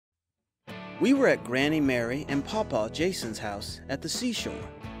We were at Granny Mary and Pawpaw Jason's house at the seashore.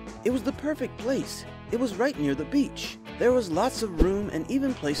 It was the perfect place. It was right near the beach. There was lots of room and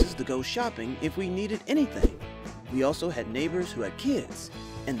even places to go shopping if we needed anything. We also had neighbors who had kids,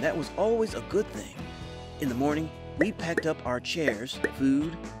 and that was always a good thing. In the morning, we packed up our chairs,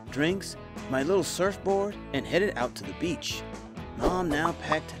 food, drinks, my little surfboard, and headed out to the beach. Mom now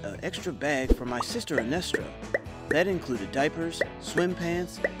packed an extra bag for my sister Ernesto. That included diapers, swim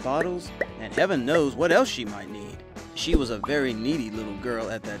pants, bottles, and heaven knows what else she might need. She was a very needy little girl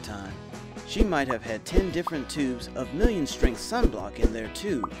at that time. She might have had 10 different tubes of million-strength sunblock in there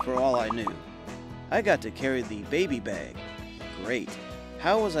too, for all I knew. I got to carry the baby bag. Great.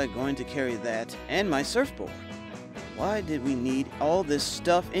 How was I going to carry that and my surfboard? Why did we need all this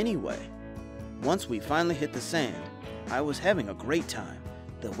stuff anyway? Once we finally hit the sand, I was having a great time.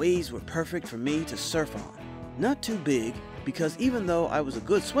 The waves were perfect for me to surf on. Not too big, because even though I was a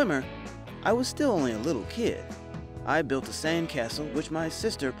good swimmer, I was still only a little kid. I built a sand castle which my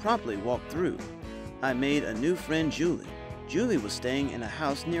sister promptly walked through. I made a new friend, Julie. Julie was staying in a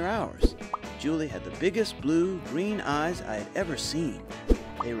house near ours. Julie had the biggest blue-green eyes I had ever seen.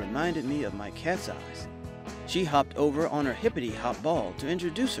 They reminded me of my cat's eyes. She hopped over on her Hippity-Hop ball to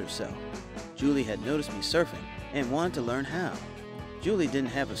introduce herself. Julie had noticed me surfing and wanted to learn how. Julie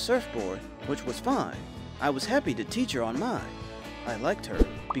didn't have a surfboard, which was fine. I was happy to teach her on mine. I liked her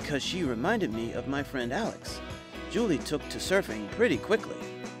because she reminded me of my friend Alex. Julie took to surfing pretty quickly.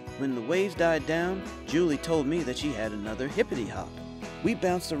 When the waves died down, Julie told me that she had another hippity-hop. We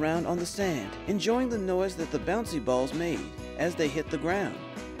bounced around on the sand, enjoying the noise that the bouncy balls made as they hit the ground.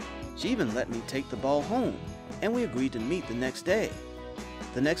 She even let me take the ball home, and we agreed to meet the next day.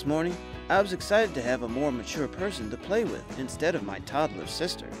 The next morning, I was excited to have a more mature person to play with instead of my toddler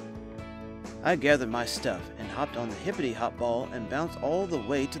sister. I gathered my stuff and hopped on the hippity-hop ball and bounced all the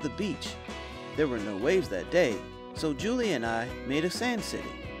way to the beach. There were no waves that day, so Julie and I made a sand city.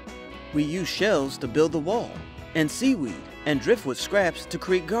 We used shells to build the wall, and seaweed and driftwood scraps to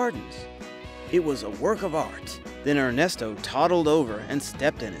create gardens. It was a work of art. Then Ernesto toddled over and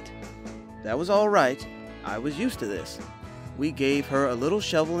stepped in it. That was all right. I was used to this. We gave her a little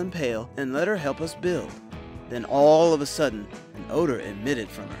shovel and pail and let her help us build. Then all of a sudden, an odor emitted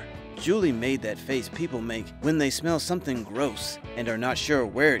from her. Julie made that face people make when they smell something gross and are not sure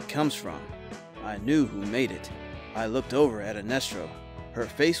where it comes from. I knew who made it. I looked over at Ernesto. Her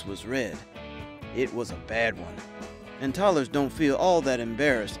face was red. It was a bad one. And toddlers don't feel all that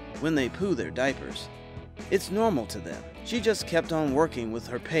embarrassed when they poo their diapers. It's normal to them. She just kept on working with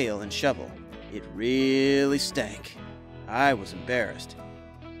her pail and shovel. It really stank. I was embarrassed.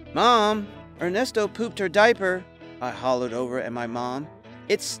 "Mom, Ernesto pooped her diaper," I hollered over at my mom.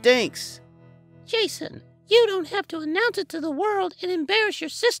 "It stinks." "Jason, you don't have to announce it to the world and embarrass your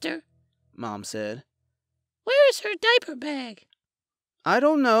sister," Mom said. "Where is her diaper bag?" "I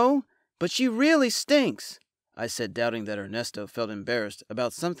don't know, but she really stinks," I said, doubting that Ernesto felt embarrassed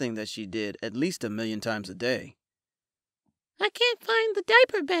about something that she did at least 1,000,000 times a day. "I can't find the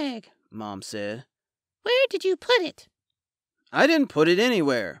diaper bag," Mom said. "Where did you put it?" "I didn't put it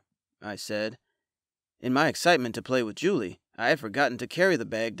anywhere," I said. In my excitement to play with Julie, I had forgotten to carry the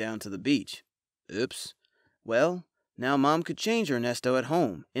bag down to the beach. Oops. Well, now Mom could change Ernesto at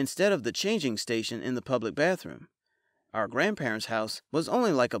home instead of the changing station in the public bathroom. Our grandparents' house was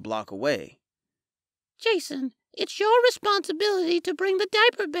only like a block away. "Jason, it's your responsibility to bring the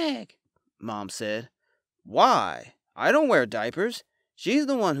diaper bag," Mom said. "Why? I don't wear diapers. She's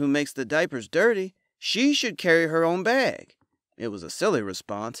the one who makes the diapers dirty. She should carry her own bag." It was a silly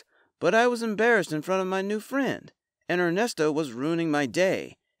response, but I was embarrassed in front of my new friend, and Ernesto was ruining my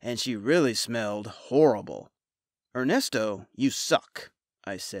day, and she really smelled horrible. "Ernesto, you suck,"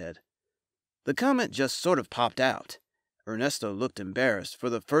 I said. The comment just sort of popped out. Ernesto looked embarrassed for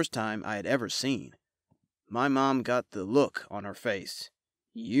the first time I had ever seen. My mom got the look on her face.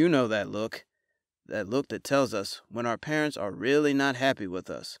 You know that look. That look that tells us when our parents are really not happy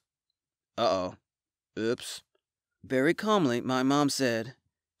with us. Uh-oh. Oops. Very calmly, my mom said,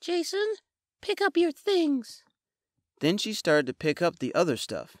 "Jason, pick up your things." Then she started to pick up the other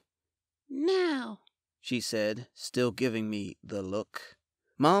stuff. "Now," she said, still giving me the look.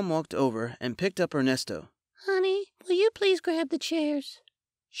 Mom walked over and picked up Ernesto. "Honey, will you please grab the chairs?"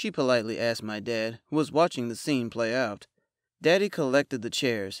 She politely asked my dad, who was watching the scene play out. Daddy collected the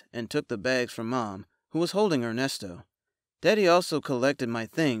chairs and took the bags from Mom, who was holding Ernesto. Daddy also collected my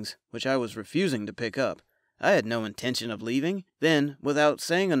things, which I was refusing to pick up. I had no intention of leaving. Then, without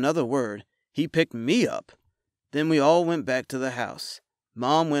saying another word, he picked me up. Then we all went back to the house.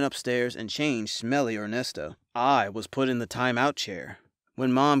 Mom went upstairs and changed smelly Ernesto. I was put in the timeout chair.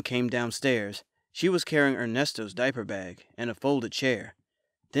 When Mom came downstairs, she was carrying Ernesto's diaper bag and a folded chair.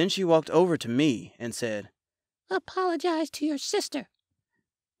 Then she walked over to me and said, Apologize to your sister.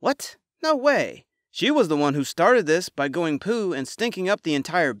 What? No way. She was the one who started this by going poo and stinking up the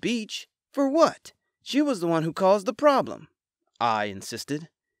entire beach. For what? She was the one who caused the problem, I insisted.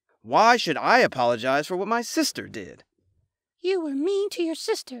 Why should I apologize for what my sister did? You were mean to your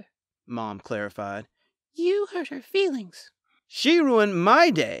sister, Mom clarified. You hurt her feelings. She ruined my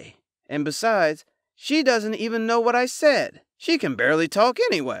day. And besides, she doesn't even know what I said. She can barely talk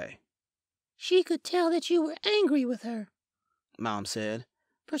anyway. She could tell that you were angry with her, Mom said,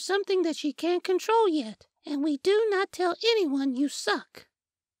 for something that she can't control yet, and we do not tell anyone you suck.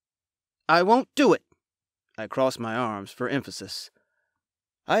 I won't do it. I crossed my arms for emphasis.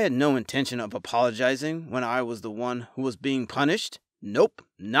 I had no intention of apologizing when I was the one who was being punished. Nope,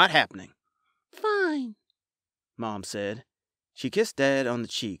 not happening. Fine, Mom said. She kissed Dad on the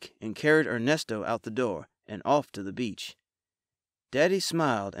cheek and carried Ernesto out the door and off to the beach. Daddy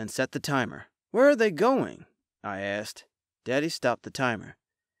smiled and set the timer. Where are they going? I asked. Daddy stopped the timer.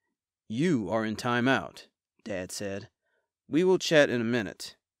 You are in timeout, Dad said. We will chat in a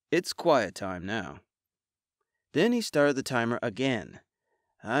minute. It's quiet time now. Then he started the timer again.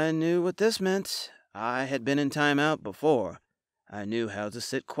 I knew what this meant. I had been in timeout before. I knew how to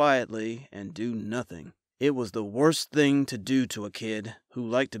sit quietly and do nothing. It was the worst thing to do to a kid who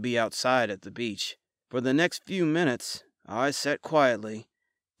liked to be outside at the beach. For the next few minutes, I sat quietly.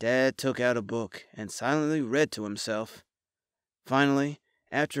 Dad took out a book and silently read to himself. Finally,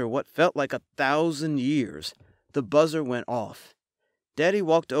 after what felt like 1,000 years, the buzzer went off. Daddy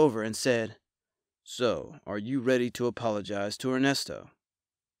walked over and said, So, are you ready to apologize to Ernesto?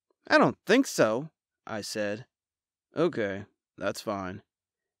 I don't think so, I said. Okay, that's fine,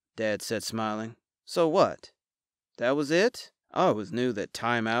 Dad said, smiling. So what? That was it? I always knew that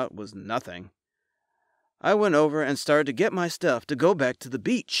timeout was nothing. I went over and started to get my stuff to go back to the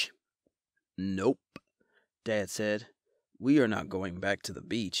beach. Nope, Dad said. We are not going back to the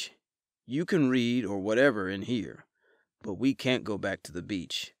beach. You can read or whatever in here, but we can't go back to the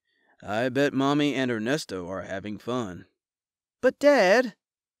beach. I bet Mommy and Ernesto are having fun. But Dad,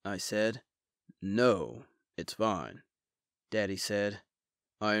 I said. No, it's fine, Daddy said.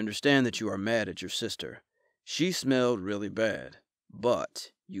 I understand that you are mad at your sister. She smelled really bad,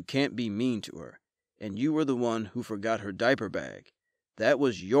 but you can't be mean to her, and you were the one who forgot her diaper bag. That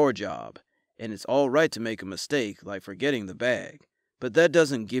was your job, and it's all right to make a mistake like forgetting the bag, but that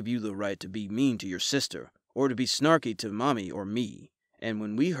doesn't give you the right to be mean to your sister or to be snarky to Mommy or me, and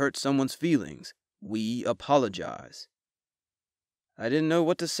when we hurt someone's feelings, we apologize. I didn't know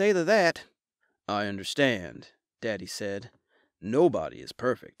what to say to that. I understand, Daddy said. Nobody is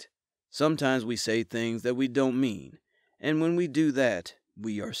perfect. Sometimes we say things that we don't mean, and when we do that,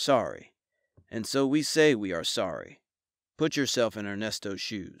 we are sorry. And so we say we are sorry. Put yourself in Ernesto's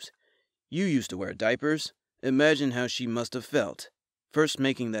shoes. You used to wear diapers. Imagine how she must have felt, first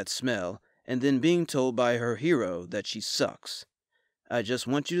making that smell, and then being told by her hero that she sucks. I just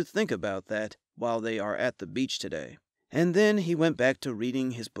want you to think about that while they are at the beach today. And then he went back to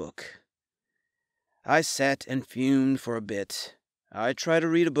reading his book. I sat and fumed for a bit. I tried to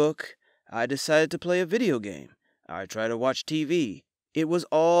read a book. I decided to play a video game. I tried to watch TV. It was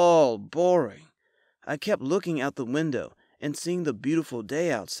all boring. I kept looking out the window and seeing the beautiful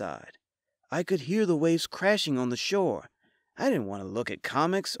day outside. I could hear the waves crashing on the shore. I didn't want to look at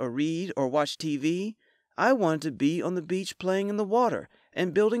comics or read or watch TV. I wanted to be on the beach playing in the water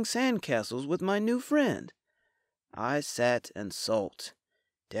and building sandcastles with my new friend. I sat and sulked.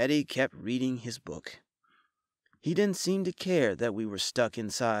 Daddy kept reading his book. He didn't seem to care that we were stuck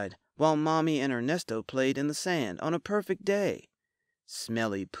inside while Mommy and Ernesto played in the sand on a perfect day.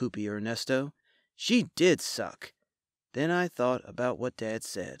 Smelly, poopy Ernesto. She did suck. Then I thought about what Dad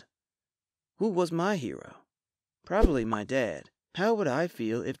said. Who was my hero? Probably my dad. How would I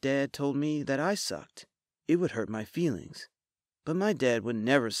feel if Dad told me that I sucked? It would hurt my feelings. But my dad would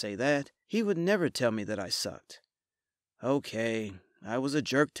never say that. He would never tell me that I sucked. Okay, I was a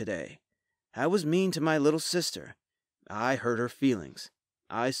jerk today. I was mean to my little sister. I hurt her feelings.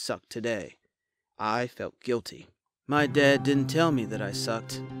 I sucked today. I felt guilty. My dad didn't tell me that I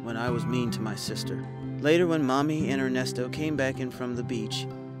sucked when I was mean to my sister. Later, when Mommy and Ernesto came back in from the beach,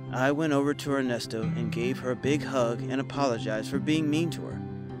 I went over to Ernesto and gave her a big hug and apologized for being mean to her.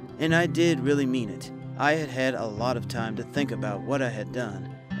 And I did really mean it. I had had a lot of time to think about what I had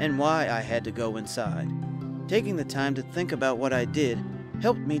done and why I had to go inside. Taking the time to think about what I did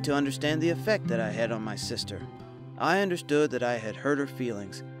helped me to understand the effect that I had on my sister. I understood that I had hurt her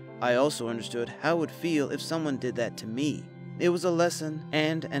feelings. I also understood how it would feel if someone did that to me. It was a lesson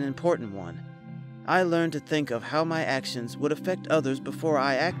and an important one. I learned to think of how my actions would affect others before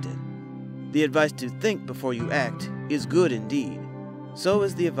I acted. The advice to think before you act is good indeed. So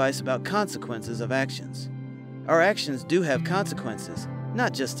is the advice about consequences of actions. Our actions do have consequences,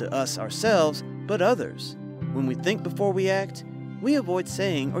 not just to us ourselves, but others. When we think before we act, we avoid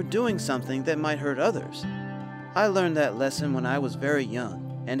saying or doing something that might hurt others. I learned that lesson when I was very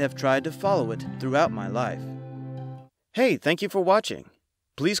young and have tried to follow it throughout my life. Hey, thank you for watching.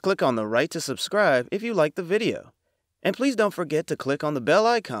 Please click on the right to subscribe if you like the video. And please don't forget to click on the bell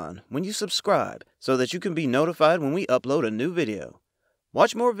icon when you subscribe so that you can be notified when we upload a new video.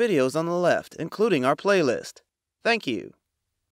 Watch more videos on the left, including our playlist. Thank you.